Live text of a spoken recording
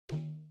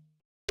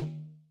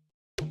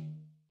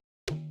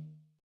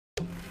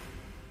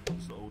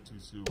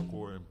OTC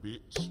recording,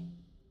 bitch.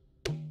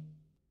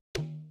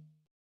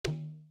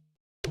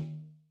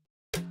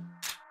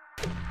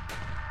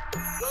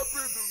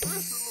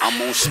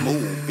 I'm on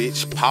smooth,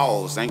 bitch,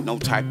 pause. Ain't no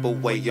type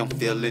of way I'm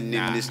feeling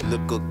in this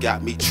liquor.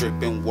 Got me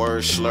tripping,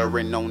 words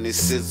slurring on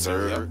this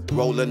scissor.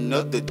 Roll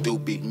another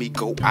doobie, me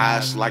go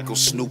eyes like a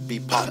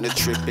Snoopy. Partner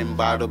tripping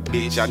by the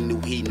bitch, I knew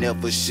he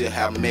never should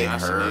have met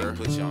her.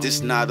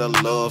 This not a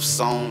love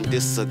song,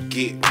 this a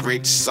get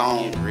rich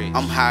song.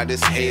 I'm hot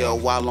as hell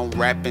while I'm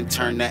rapping,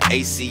 turn the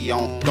AC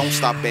on. Don't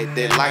stop at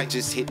that light,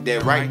 just hit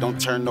that right, don't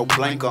turn no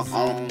blanker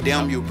on.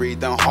 Damn, you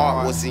breathing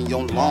hard, what's in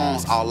your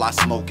lungs? All I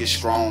smoke is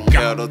strong.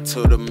 Pedal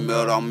to the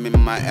middle, I'm in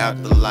my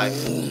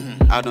afterlife.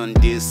 I done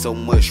did so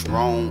much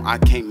wrong, I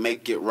can't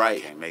make it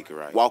right.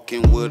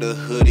 Walking with a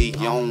hoodie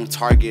on,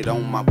 target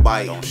on my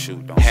bike.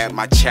 Had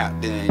my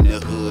chapter in the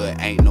hood,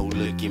 ain't no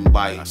looking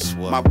bite.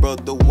 My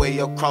brother way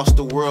across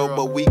the world,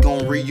 but we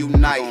gon'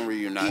 reunite.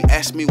 He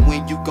asked me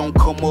when you gon'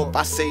 come up,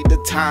 I say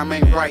the time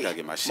ain't right.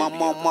 My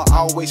mama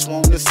always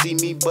wanna see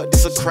me, but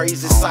it's a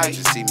crazy sight.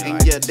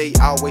 And yeah, they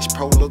always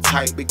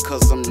prototype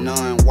because I'm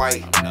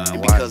non-white.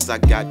 And because I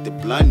got the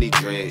blondie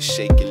dread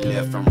shaking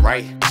left and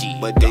right.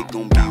 But they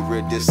gon' be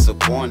real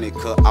disappointed,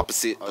 cause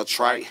opposite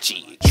attract.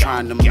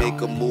 Trying to make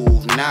a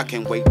move now,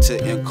 can't wait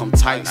till income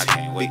tight.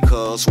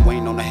 Because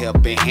waiting on a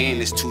helping hand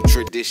is too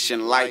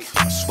tradition life.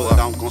 But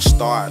I'm gon'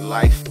 start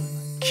life,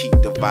 keep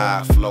the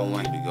vibe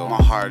flowing.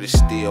 My heart is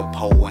still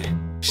poeing.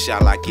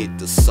 Shall I get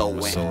the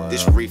sowing?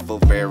 This reefer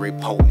very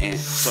potent,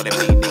 so that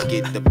mean they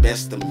get the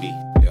best of me.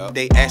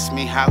 They ask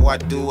me how I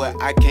do it,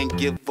 I can't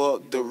give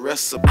up the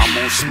recipe. I'm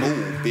on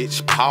smooth,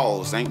 bitch,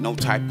 pause. Ain't no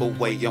type of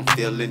way I'm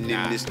feeling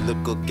in this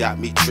liquor. Got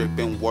me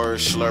tripping,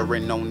 words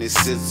slurring on this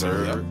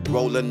scissor.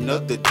 Roll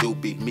another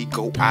doobie, me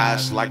go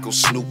eyes like a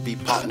Snoopy.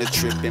 Partner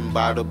tripping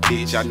by the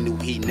bitch, I knew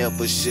he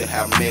never should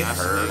have met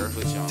her.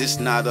 This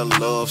not a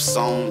love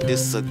song,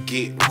 this a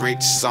get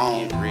rich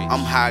song.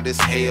 I'm hot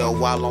as hell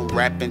while I'm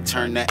rapping,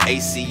 turn the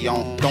AC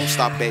on. Don't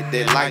stop at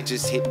that light,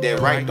 just hit that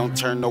right, don't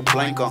turn no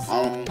blanker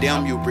on.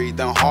 Damn, you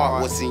breathing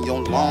hard, what's in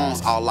your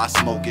lungs? All I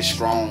smoke is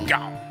strong.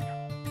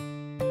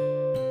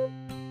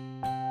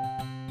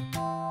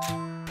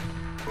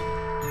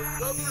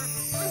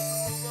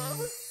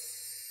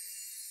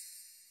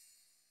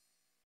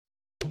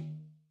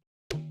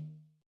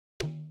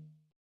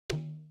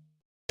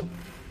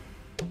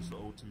 It's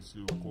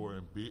OTC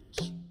recording,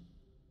 bitch.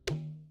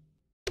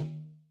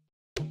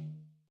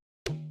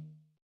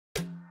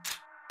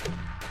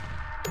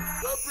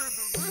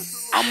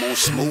 I'm on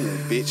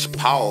smooth, bitch,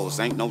 pause.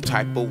 Ain't no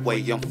type of way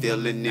I'm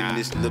feeling in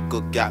this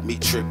liquor. Got me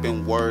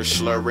tripping, words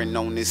slurring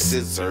on this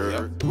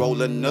scissor.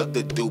 Roll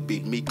another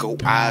doobie, me go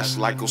eyes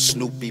like a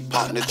Snoopy.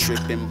 Partner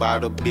tripping by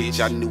the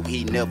bitch, I knew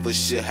he never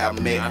should have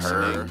met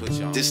her.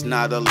 This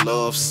not a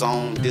love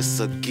song, this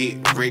a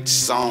get rich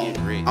song.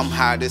 I'm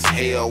hot as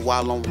hell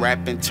while I'm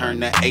rapping, turn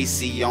the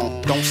AC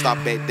on. Don't stop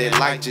at that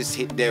light, just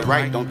hit that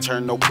right, don't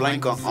turn no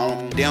blanker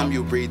on. Damn,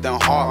 you breathing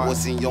hard,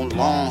 what's in your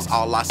lungs?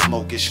 All I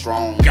smoke is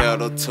strong.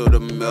 Pedal to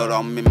the middle,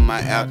 I'm in my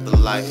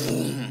afterlife.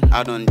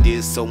 I done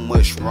did so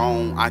much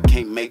wrong, I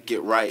can't make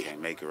it right.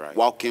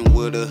 Walking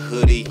with a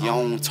hoodie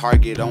on,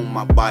 target on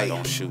my bike.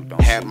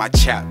 Had my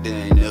chapter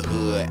in the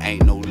hood,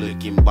 ain't no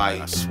looking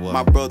bite.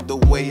 My brother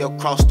way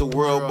across the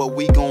world, but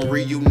we gon'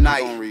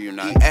 reunite.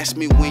 He asked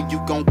me when you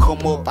gon'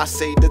 come up, I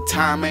say the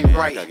time ain't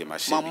right.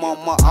 My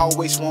mama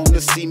always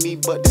wanna see me,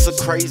 but it's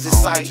a crazy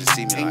sight.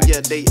 And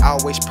yeah, they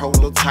always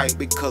prototype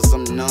because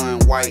I'm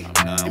non-white.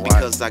 And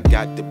because I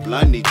got the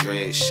blondie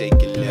dread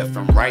shaking left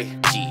and right.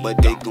 But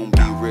they gon'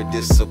 be real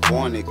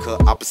disappointed, cause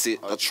opposite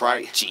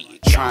attract.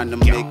 Trying to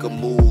make a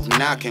move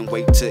now, can't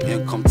wait till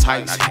income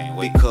tight.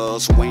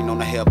 Because waiting on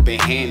a helping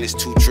hand is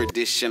too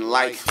tradition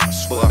life.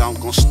 But I'm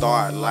gon'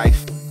 start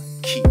life,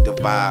 keep the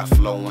vibe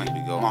flowing.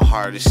 My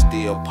heart is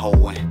still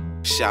poeing.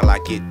 Shall I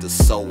get the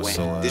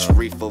sowing? This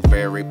reefer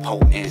very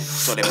potent,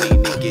 so that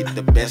mean they get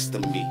the best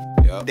of me.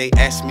 They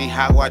ask me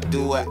how I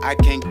do it, I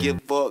can't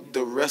give up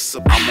the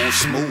recipe. I'm on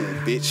smooth,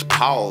 bitch,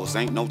 pause.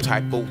 Ain't no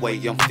type of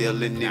way I'm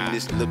feeling in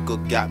this liquor.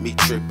 Got me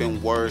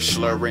tripping, words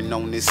slurring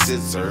on this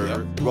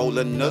scissor. Roll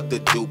another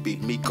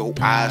doobie, me go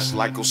eyes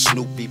like a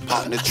Snoopy.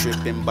 Partner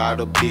tripping by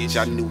the bitch,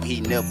 I knew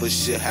he never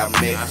should have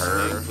met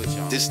her.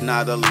 This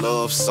not a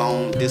love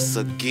song, this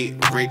a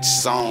get rich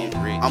song.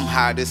 I'm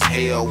hot as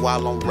hell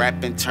while I'm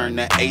rapping, turn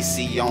the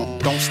AC on.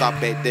 Don't stop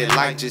at that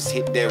light, just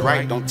hit that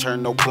right, don't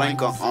turn no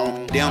blanker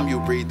on. Damn, you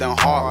breathing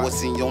hard,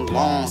 what's in your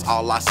lungs?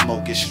 All I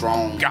smoke is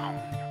strong.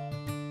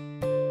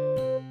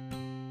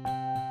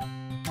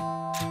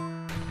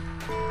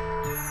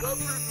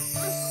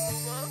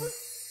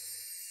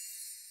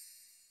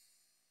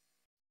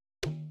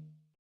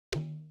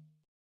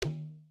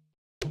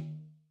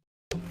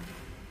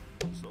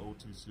 It's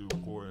OTC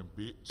recording,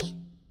 bitch.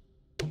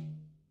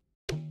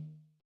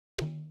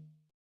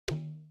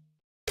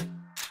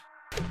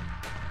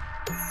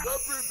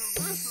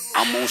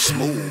 I'm on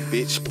smooth,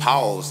 bitch,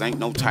 pause. Ain't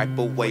no type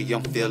of way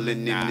I'm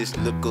feeling in this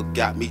liquor.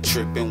 Got me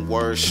tripping,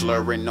 words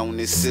slurring on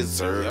this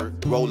scissor.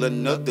 Roll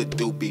another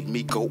doobie,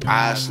 me go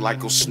eyes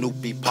like a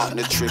Snoopy.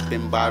 Partner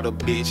tripping by the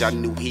bitch, I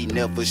knew he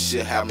never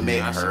should have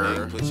met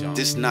her.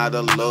 This not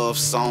a love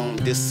song,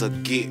 this a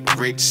get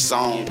rich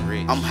song.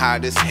 I'm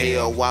hot as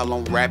hell while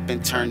I'm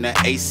rapping, turn the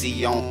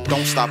AC on.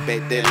 Don't stop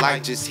at that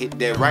light, just hit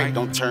that right,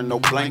 don't turn no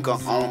blanker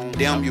on.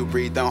 Damn, you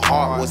breathing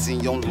hard, what's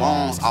in your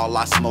lungs? All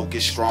I smoke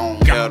is strong.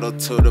 Pedal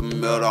to the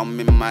middle, I'm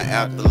in my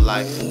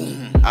afterlife.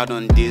 I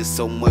done did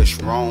so much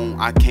wrong,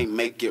 I can't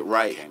make it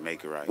right.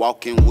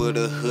 Walking with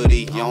a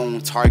hoodie on,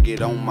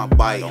 target on my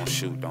bike.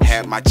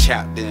 Had my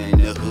chapter in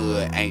the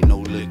hood, ain't no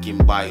looking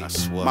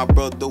bite. My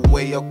brother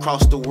way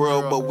across the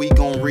world, but we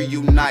gon'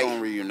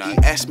 reunite. He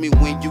asked me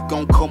when you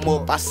gon' come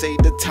up, I say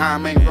the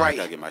time ain't right.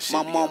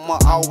 My mama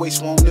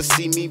always wanna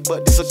see me,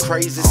 but it's a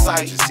crazy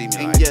sight.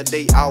 And yeah,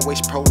 they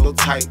always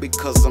prototype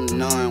because I'm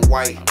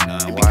non-white.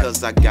 And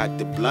because I got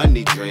the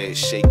blondie dread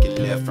shaking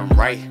left and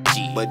right.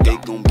 But they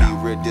gon' be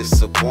real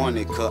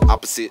disappointed, cause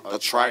opposite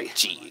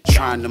attract.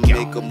 Trying to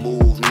make a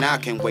move now,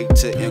 can't wait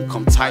till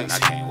income tight.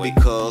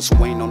 Because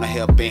waiting on a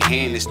helping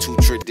hand is too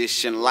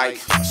tradition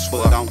life.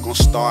 But I'm gon'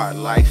 start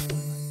life,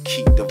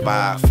 keep the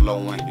vibe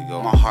flowing.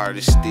 My heart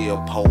is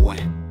still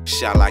pouring.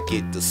 Shall I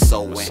get the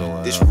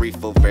sowing? This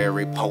reefer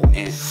very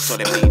potent, so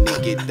that mean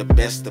they get the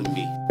best of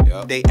me.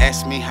 They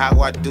ask me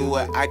how I do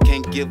it, I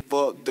can't give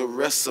up the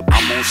recipe.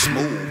 I'm on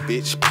smooth,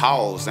 bitch,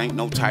 pause. Ain't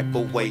no type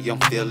of way I'm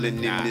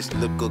feeling in this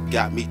liquor.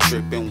 Got me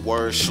tripping,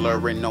 words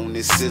slurring on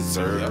this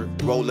scissor.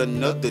 Roll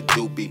another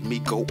doobie, me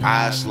go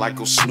eyes like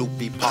a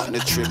Snoopy. Partner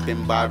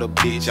tripping by the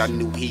bitch, I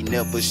knew he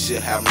never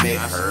should have met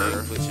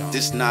her.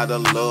 This not a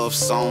love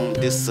song,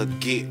 this a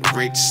get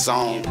rich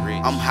song.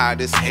 I'm hot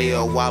as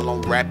hell while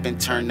I'm rapping,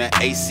 turn the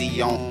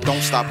AC on.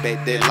 Don't stop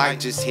at that light,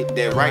 just hit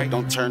that right,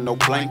 don't turn no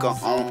blanker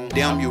on.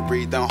 Damn, you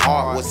breathing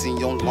hard, what's in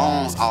your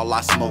lungs? All I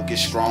smoke is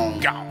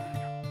strong.